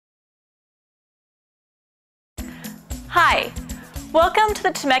Hi, welcome to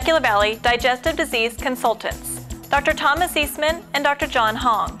the Temecula Valley Digestive Disease Consultants, Dr. Thomas Eastman and Dr. John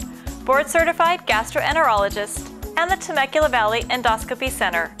Hong, board-certified gastroenterologists and the Temecula Valley Endoscopy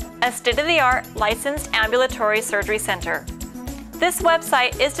Center, a state-of-the-art licensed ambulatory surgery center. This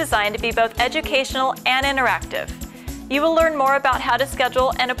website is designed to be both educational and interactive. You will learn more about how to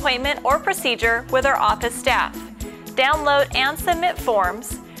schedule an appointment or procedure with our office staff, download and submit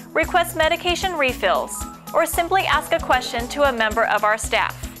forms, request medication refills, or simply ask a question to a member of our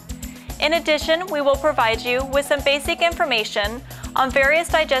staff. In addition, we will provide you with some basic information on various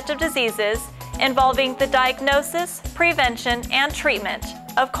digestive diseases involving the diagnosis, prevention, and treatment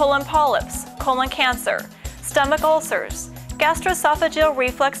of colon polyps, colon cancer, stomach ulcers, gastroesophageal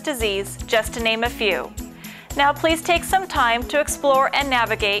reflux disease, just to name a few. Now please take some time to explore and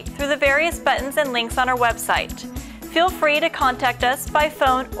navigate through the various buttons and links on our website. Feel free to contact us by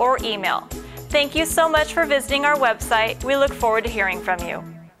phone or email. Thank you so much for visiting our website. We look forward to hearing from you.